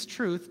consuming this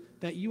truth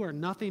that you are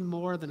nothing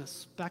more than a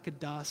speck of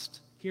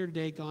dust, here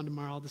today, gone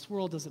tomorrow, this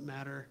world doesn't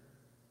matter.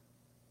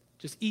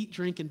 Just eat,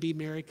 drink, and be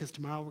merry, because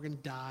tomorrow we're going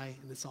to die,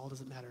 and this all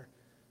doesn't matter.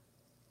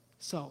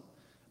 So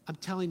I'm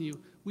telling you,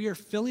 we are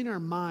filling our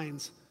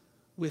minds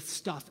with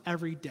stuff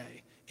every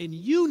day. And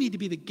you need to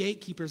be the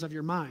gatekeepers of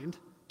your mind.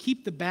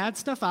 Keep the bad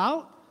stuff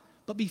out,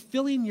 but be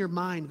filling your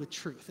mind with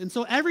truth. And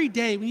so every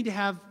day we need to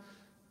have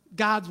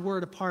God's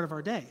word a part of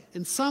our day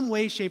in some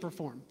way, shape, or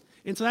form.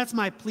 And so that's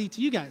my plea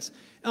to you guys.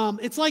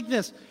 It's like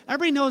this.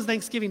 Everybody knows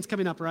Thanksgiving's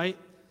coming up, right?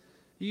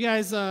 You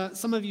guys,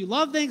 some of you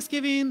love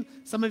Thanksgiving.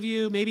 Some of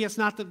you, maybe it's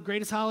not the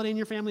greatest holiday in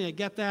your family. I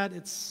get that.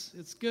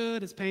 It's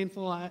good. It's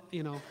painful.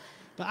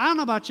 But I don't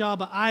know about y'all,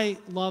 but I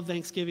love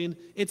Thanksgiving.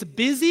 It's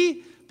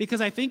busy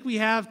because I think we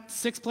have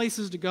 6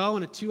 places to go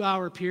in a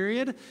 2-hour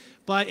period,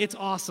 but it's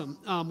awesome.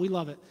 We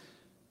love it.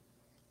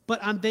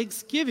 But on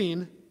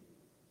Thanksgiving,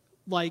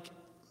 like,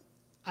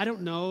 I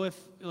don't know if,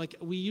 like,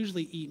 we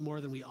usually eat more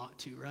than we ought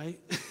to, right?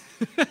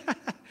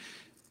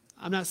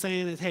 I'm not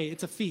saying that, hey,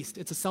 it's a feast,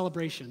 it's a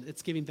celebration,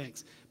 it's giving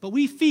thanks. But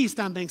we feast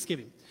on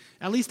Thanksgiving.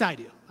 At least I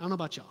do. I don't know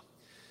about y'all.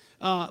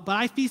 But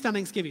I feast on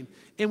Thanksgiving.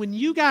 And when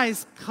you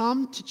guys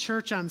come to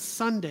church on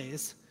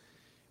Sundays,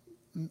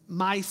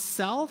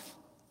 myself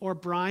or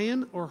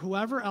Brian or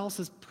whoever else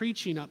is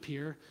preaching up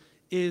here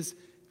is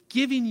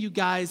giving you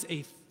guys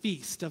a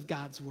feast of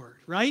God's word,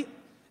 right?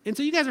 And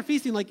so you guys are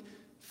feasting, like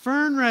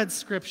Fern read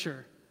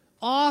scripture,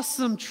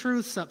 awesome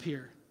truths up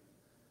here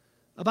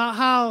about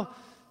how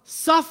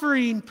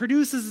suffering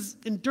produces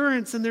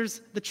endurance, and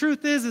the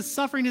truth is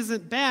suffering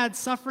isn't bad.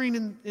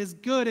 Suffering is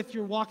good if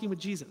you're walking with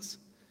Jesus,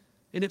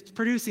 and it's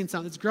producing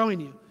something. It's growing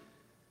you.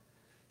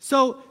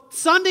 So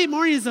Sunday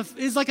morning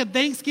is like a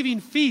Thanksgiving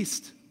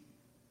feast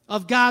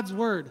of God's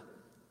word.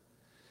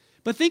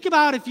 But think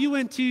about if you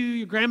went to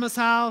your grandma's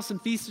house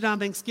and feasted on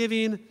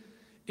Thanksgiving,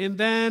 and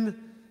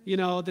then,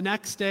 the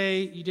next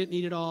day you didn't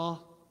eat it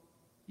all.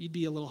 You'd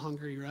be a little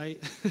hungry,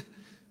 right?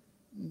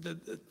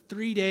 The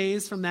 3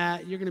 days from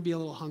that, you're going to be a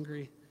little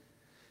hungry.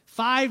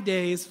 5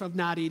 days from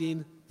not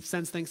eating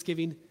since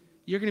Thanksgiving,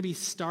 you're going to be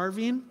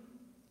starving.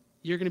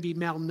 You're going to be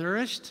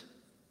malnourished.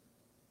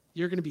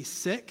 You're going to be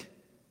sick.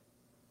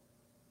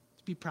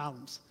 There'll be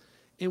problems.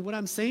 And what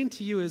I'm saying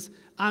to you is,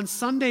 on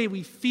Sunday,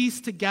 we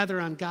feast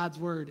together on God's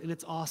word, and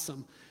it's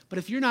awesome. But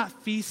if you're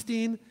not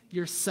feasting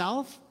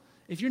yourself,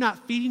 if you're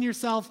not feeding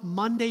yourself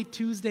Monday,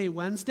 Tuesday,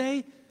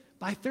 Wednesday,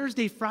 by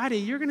Thursday, Friday,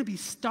 you're going to be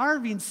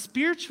starving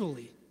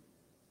spiritually.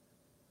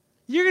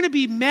 You're going to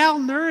be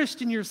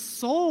malnourished in your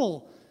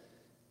soul.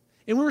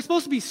 And when we're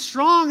supposed to be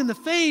strong in the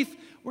faith,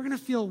 we're going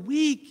to feel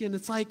weak. And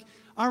it's like,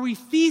 are we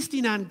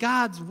feasting on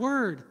God's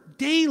word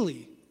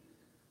daily?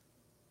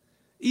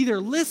 Either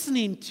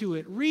listening to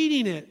it,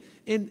 reading it.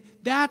 And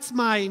that's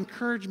my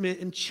encouragement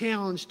and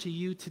challenge to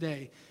you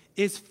today,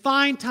 is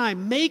find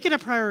time. Make it a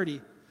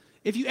priority.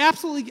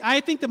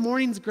 I think the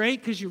morning's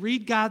great because you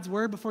read God's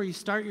word before you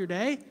start your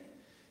day.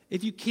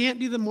 If you can't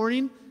do the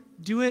morning,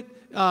 do it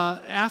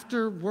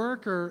after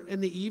work or in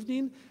the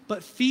evening,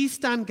 but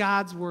feast on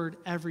God's word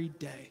every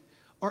day,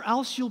 or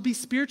else you'll be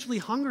spiritually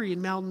hungry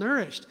and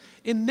malnourished.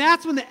 And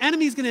that's when the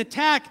enemy's going to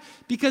attack,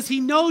 because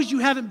he knows you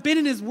haven't been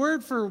in his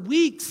word for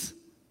weeks.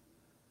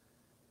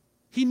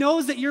 He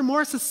knows that you're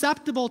more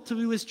susceptible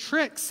to his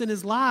tricks and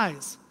his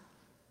lies.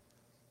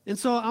 And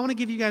so I want to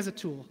give you guys a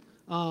tool.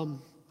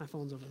 My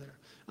phone's over there.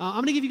 I'm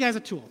going to give you guys a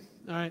tool.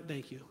 All right,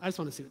 thank you. I just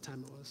want to see what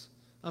time it was.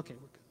 Okay, we're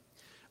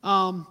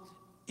good.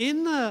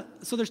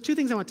 So there's two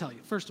things I want to tell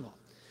you. First of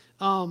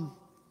all,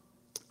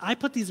 I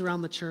put these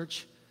around the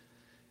church.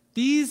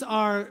 These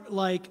are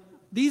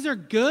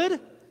good.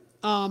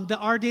 The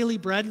Our Daily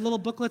Bread little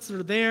booklets that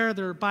are there,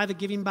 they're by the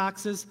giving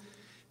boxes.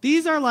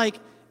 These are like,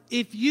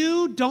 if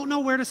you don't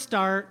know where to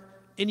start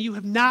and you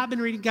have not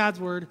been reading God's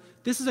word,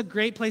 this is a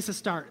great place to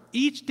start.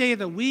 Each day of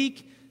the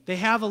week, they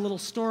have a little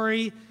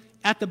story.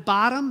 At the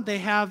bottom, they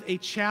have a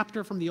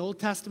chapter from the Old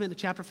Testament, a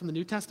chapter from the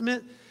New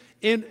Testament.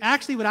 And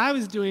actually what I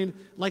was doing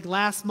like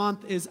last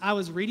month is I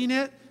was reading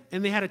it,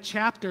 and they had a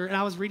chapter, and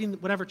I was reading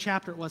whatever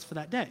chapter it was for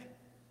that day.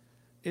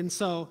 And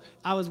so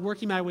I was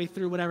working my way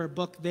through whatever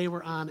book they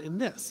were on in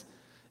this.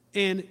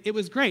 And it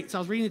was great. So I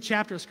was reading a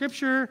chapter of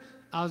Scripture.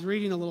 I was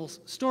reading a little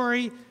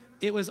story.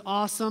 It was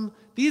awesome.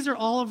 These are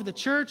all over the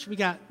church. We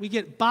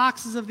get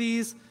boxes of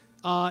these.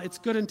 It's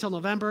good until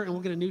November, and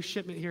we'll get a new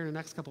shipment here in the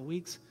next couple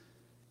weeks.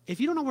 If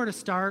you don't know where to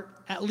start,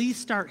 at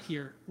least start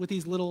here with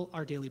these little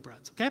Our Daily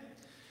Breads, okay?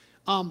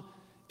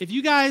 If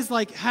you guys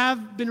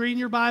have been reading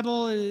your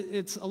Bible,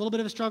 it's a little bit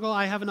of a struggle,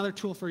 I have another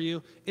tool for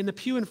you. In the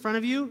pew in front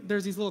of you,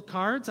 there's these little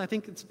cards. I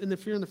think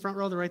if you're in the front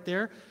row, they're right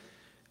there.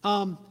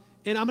 And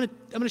I'm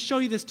gonna show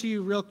you this to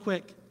you real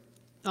quick.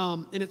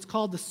 And it's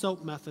called the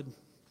SOAP method.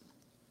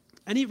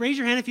 Raise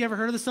your hand if you ever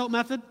heard of the SOAP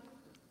method.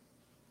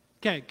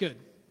 Okay, good.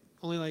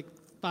 Only like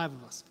 5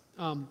 of us.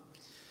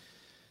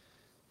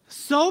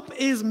 SOAP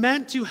is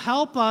meant to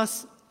help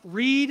us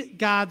read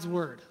God's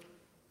word.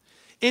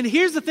 And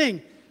here's the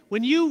thing.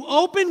 When you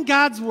open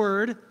God's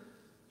word,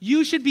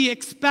 you should be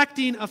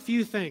expecting a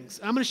few things.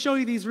 I'm going to show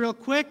you these real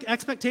quick.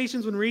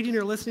 Expectations when reading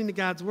or listening to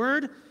God's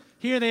word.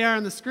 Here they are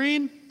on the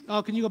screen.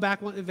 Oh, can you go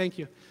back one? Thank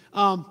you.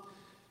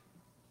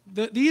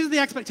 These are the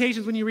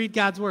expectations when you read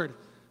God's word.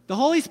 The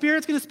Holy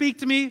Spirit's going to speak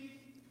to me.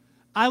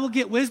 I will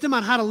get wisdom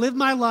on how to live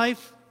my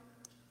life.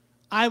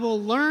 I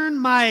will learn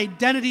my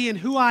identity and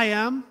who I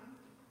am.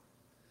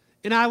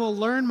 And I will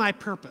learn my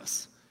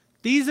purpose.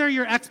 These are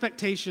your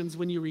expectations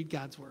when you read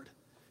God's word.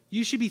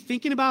 You should be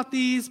thinking about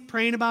these,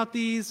 praying about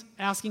these,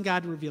 asking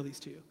God to reveal these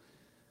to you.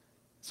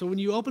 So when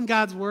you open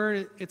God's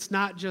word, it's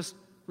not just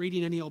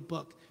reading any old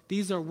book.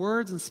 These are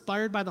words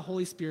inspired by the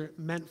Holy Spirit,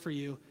 meant for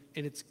you,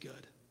 and it's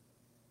good.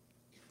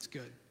 It's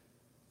good.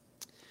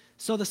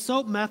 So the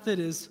SOAP method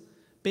is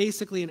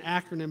basically an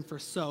acronym for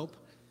SOAP,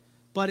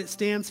 but it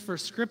stands for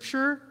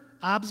Scripture,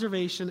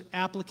 Observation,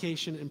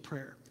 Application, and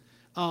Prayer.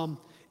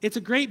 It's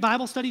a great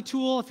Bible study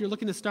tool if you're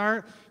looking to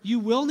start. You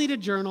will need a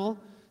journal,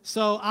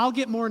 so I'll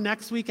get more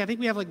next week. I think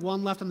we have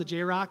one left on the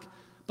J-Rock.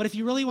 But if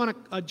you really want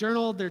a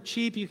journal, they're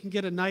cheap. You can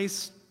get a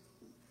nice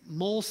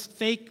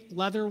fake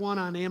leather one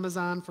on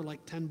Amazon for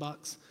like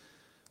 $10.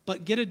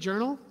 But get a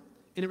journal,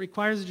 and it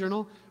requires a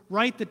journal.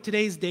 Write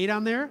today's date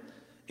on there,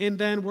 and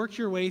then work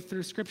your way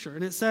through Scripture.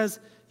 And it says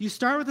you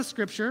start with the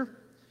Scripture,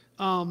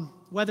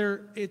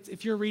 whether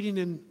if you're reading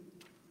in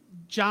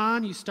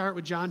John, you start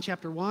with John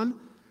chapter 1.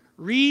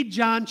 Read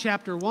John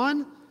chapter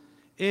 1,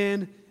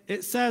 and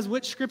it says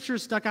which Scripture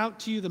stuck out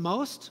to you the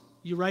most.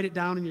 You write it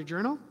down in your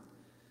journal.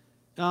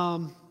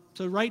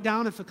 So write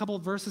down if a couple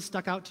of verses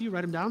stuck out to you,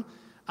 write them down.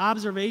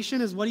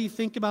 Observation is what do you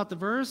think about the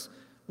verse?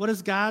 What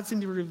does God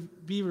seem to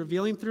be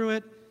revealing through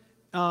it?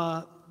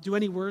 Do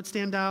any words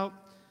stand out?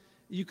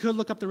 You could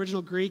look up the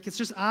original Greek. It's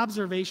just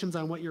observations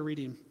on what you're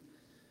reading.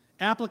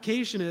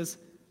 Application is,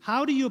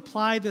 how do you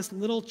apply this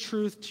little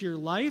truth to your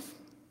life?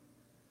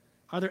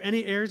 Are there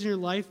any areas in your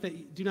life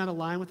that do not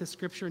align with the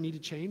Scripture and need to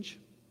change?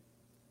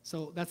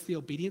 So that's the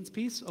obedience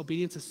piece.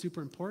 Obedience is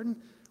super important.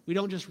 We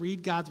don't just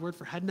read God's word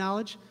for head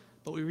knowledge,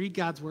 but we read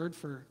God's word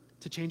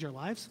to change our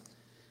lives.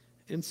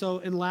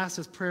 And last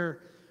is prayer.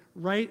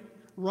 Write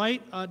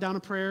down a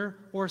prayer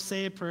or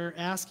say a prayer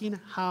asking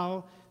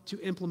how to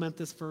implement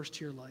this verse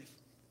to your life.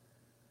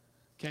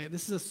 Okay,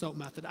 this is a SOAP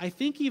method. I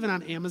think even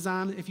on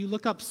Amazon, if you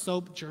look up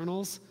SOAP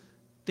journals,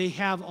 they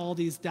have all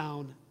these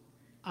down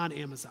on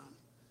Amazon,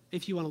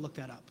 if you want to look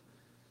that up.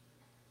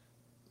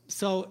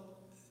 So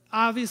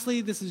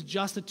obviously, this is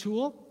just a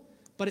tool,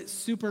 but it's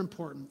super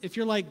important. If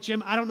you're like,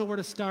 Jim, I don't know where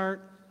to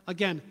start,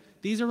 again,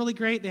 these are really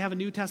great. They have a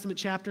New Testament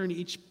chapter in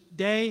each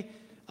day.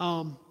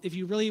 If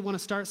you really want to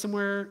start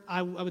somewhere,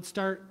 I would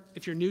start,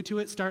 if you're new to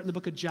it, start in the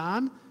book of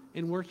John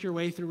and work your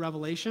way through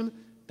Revelation.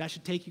 That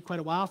should take you quite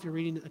a while if you're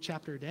reading a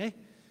chapter a day.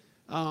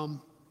 And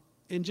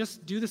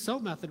just do the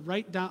SOAP method.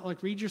 Write down,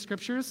 read your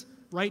scriptures,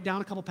 write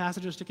down a couple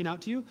passages sticking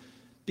out to you,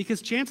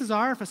 because chances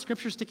are, if a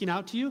scripture's sticking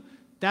out to you,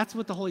 that's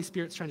what the Holy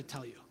Spirit's trying to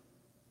tell you,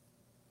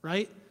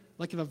 right?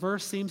 Like if a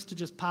verse seems to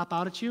just pop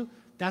out at you,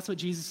 that's what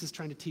Jesus is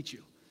trying to teach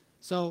you.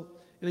 So,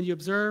 and then you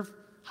observe,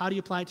 how do you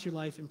apply it to your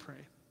life, and pray.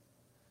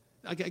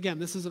 Again,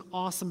 this is an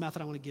awesome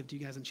method I want to give to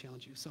you guys and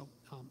challenge you. So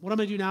what I'm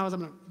going to do now is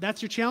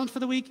that's your challenge for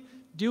the week.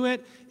 Do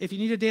it. If you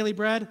need a daily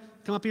bread,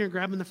 come up here and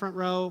grab them in the front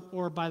row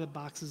or buy the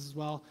boxes as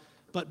well.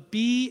 But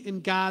be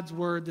in God's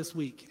word this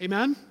week.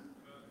 Amen?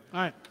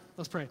 All right,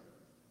 let's pray.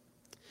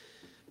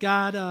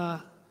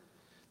 God,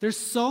 there's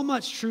so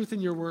much truth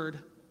in your word,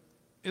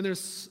 and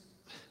there's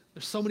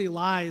so many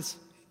lies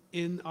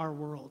in our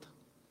world.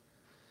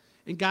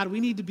 And God,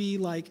 we need to be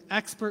like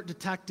expert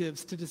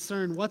detectives to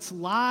discern what's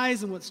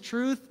lies and what's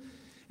truth,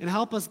 and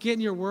help us get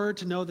in your word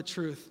to know the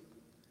truth.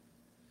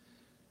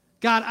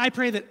 God, I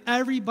pray that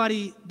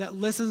everybody that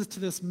listens to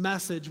this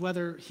message,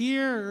 whether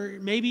here or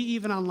maybe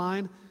even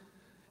online,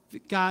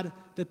 God,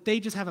 that they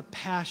just have a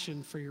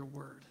passion for your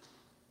word.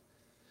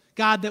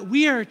 God, that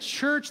we are a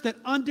church that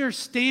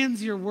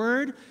understands your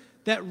word,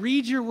 that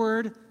reads your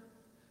word,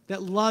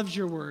 that loves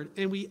your word,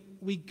 and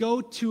we go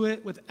to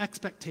it with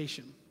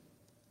expectation,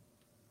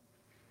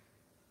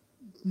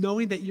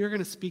 knowing that you're going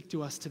to speak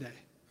to us today.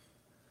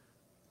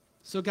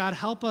 So God,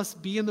 help us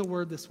be in the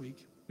word this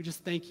week. We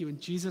just thank you in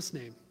Jesus'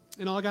 name.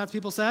 And all God's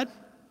people said,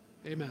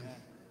 amen.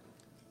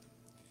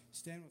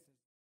 Stand with